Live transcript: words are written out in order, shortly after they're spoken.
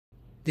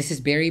This is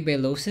Barry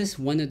Bailosis,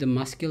 one of the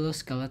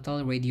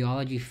musculoskeletal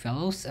radiology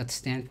fellows at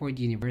Stanford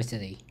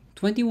University.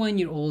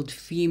 21-year-old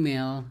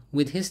female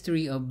with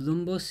history of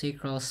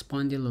lumbosacral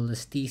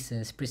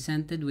spondylolisthesis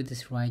presented with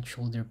this right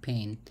shoulder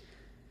pain.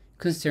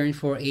 Concern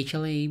for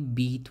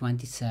HLA-B27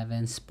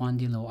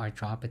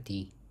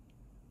 spondyloarthropathy.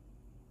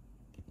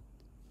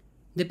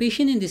 The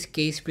patient in this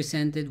case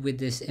presented with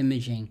this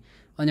imaging.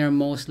 On our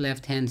most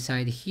left-hand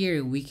side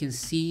here, we can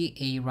see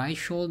a right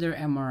shoulder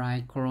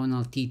MRI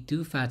coronal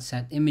T2 fat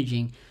set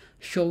imaging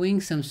showing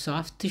some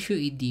soft tissue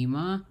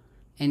edema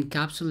and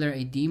capsular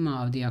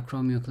edema of the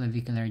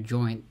acromioclavicular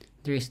joint.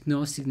 There is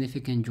no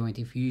significant joint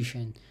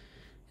effusion.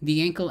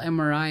 The ankle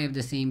MRI of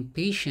the same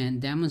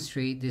patient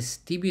demonstrates this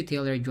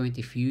tibiotalar joint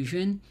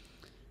effusion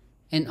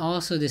and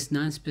also this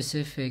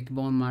nonspecific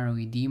bone marrow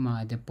edema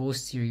at the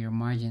posterior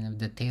margin of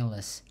the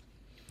talus.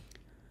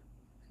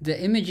 The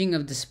imaging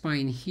of the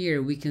spine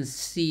here, we can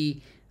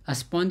see a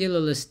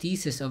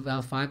spondylolisthesis of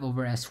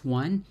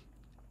L5/S1,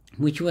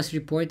 which was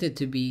reported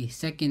to be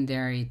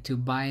secondary to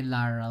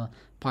bilateral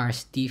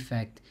pars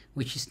defect,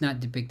 which is not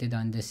depicted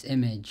on this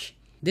image.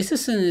 This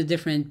is in a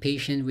different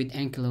patient with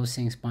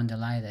ankylosing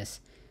spondylitis.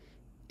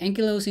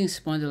 Ankylosing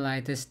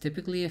spondylitis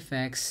typically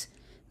affects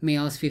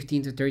males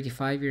 15 to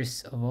 35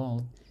 years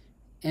old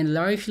and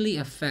largely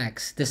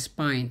affects the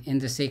spine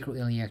and the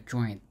sacroiliac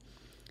joint.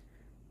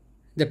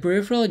 The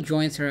peripheral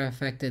joints are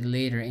affected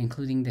later,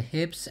 including the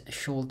hips,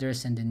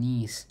 shoulders, and the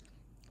knees.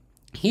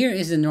 Here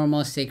is the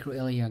normal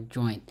sacroiliac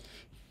joint.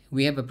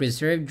 We have a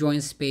preserved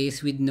joint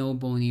space with no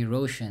bone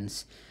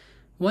erosions.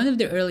 One of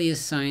the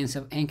earliest signs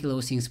of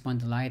ankylosing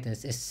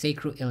spondylitis is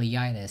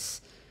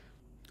sacroiliitis.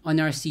 On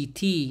our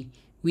CT,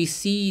 we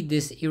see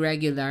this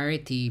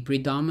irregularity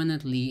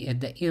predominantly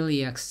at the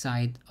iliac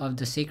side of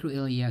the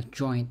sacroiliac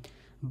joint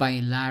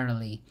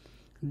bilaterally.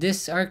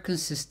 These are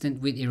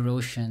consistent with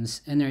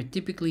erosions and are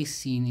typically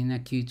seen in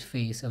acute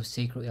phase of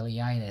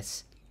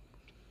sacroiliitis.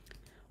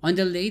 On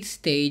the late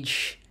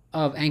stage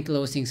of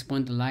ankylosing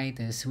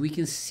spondylitis, we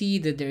can see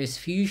that there is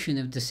fusion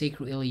of the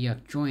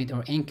sacroiliac joint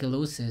or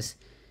ankylosis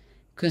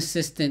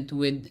consistent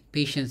with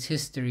patient's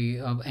history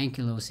of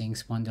ankylosing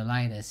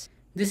spondylitis.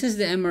 This is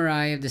the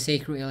MRI of the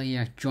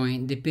sacroiliac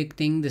joint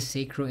depicting the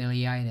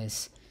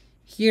sacroiliitis.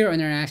 Here on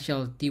our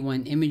axial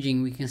T1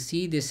 imaging, we can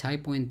see this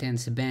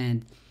hypointense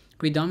band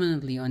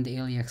predominantly on the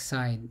iliac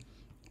side.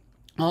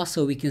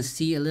 Also, we can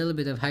see a little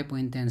bit of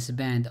hypointense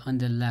band on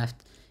the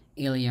left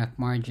iliac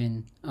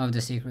margin of the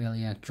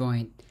sacroiliac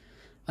joint.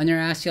 On our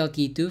axial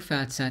T2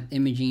 fat set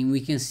imaging,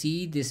 we can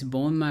see this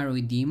bone marrow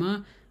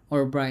edema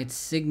or bright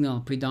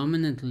signal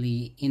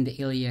predominantly in the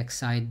iliac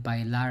side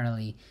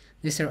bilaterally.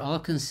 These are all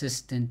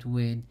consistent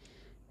with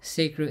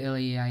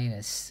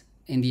sacroiliitis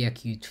in the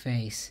acute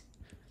phase.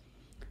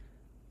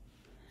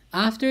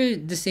 After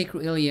the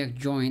sacroiliac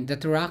joint, the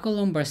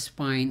thoracolumbar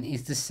spine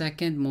is the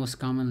second most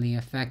commonly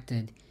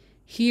affected.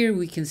 Here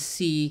we can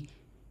see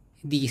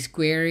the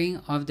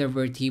squaring of the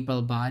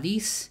vertebral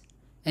bodies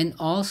and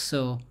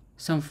also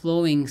some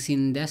flowing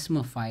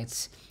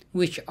syndesmophytes,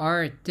 which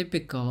are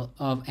typical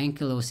of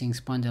ankylosing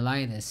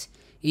spondylitis.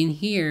 In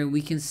here,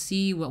 we can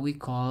see what we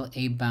call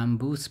a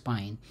bamboo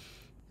spine.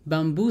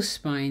 Bamboo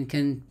spine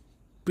can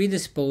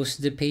predispose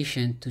the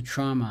patient to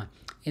trauma.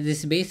 It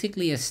is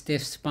basically a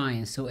stiff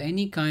spine, so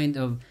any kind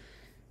of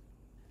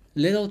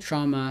little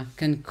trauma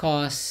can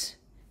cause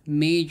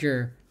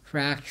major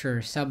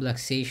fracture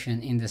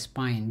subluxation in the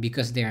spine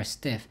because they are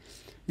stiff.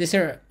 These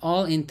are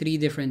all in 3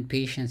 different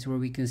patients where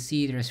we can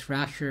see there's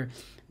fracture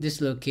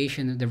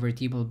dislocation of the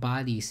vertebral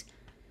bodies.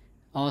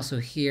 Also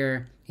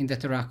here in the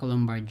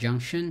thoracolumbar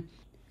junction.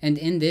 And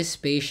in this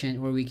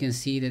patient where we can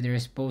see that there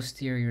is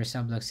posterior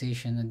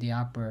subluxation of the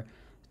upper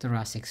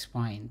thoracic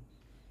spine.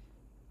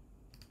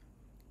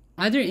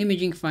 Other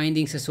imaging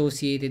findings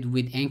associated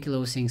with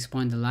ankylosing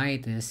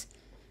spondylitis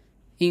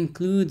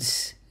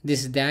includes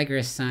this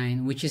dagger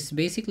sign, which is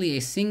basically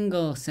a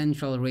single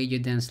central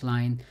radiodense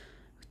line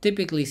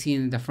typically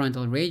seen in the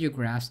frontal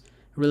radiographs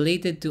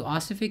related to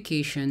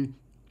ossification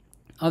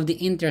of the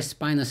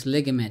interspinous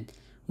ligament,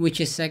 which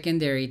is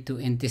secondary to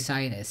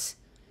enthesitis.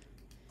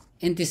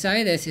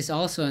 Enthesitis is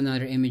also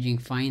another imaging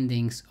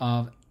findings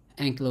of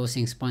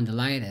ankylosing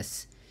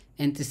spondylitis.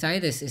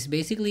 Enthesitis is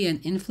basically an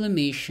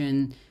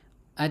inflammation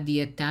at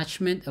the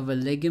attachment of a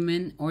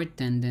ligament or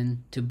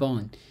tendon to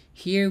bone.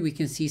 Here we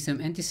can see some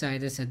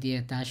enthesitis at the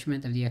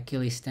attachment of the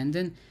Achilles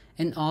tendon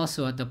and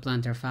also at the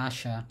plantar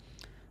fascia.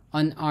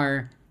 On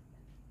our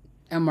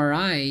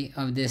MRI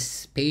of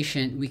this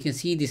patient, we can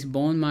see this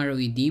bone marrow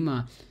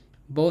edema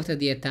both at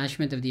the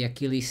attachment of the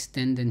Achilles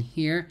tendon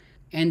here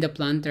and the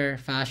plantar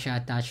fascia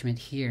attachment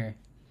here.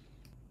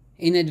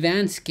 In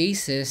advanced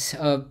cases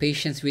of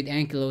patients with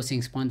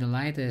ankylosing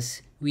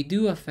spondylitis, we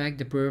do affect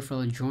the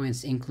peripheral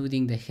joints,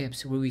 including the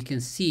hips, where we can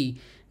see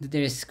that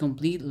there is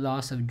complete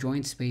loss of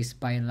joint space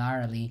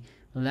bilaterally,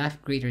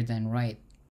 left greater than right.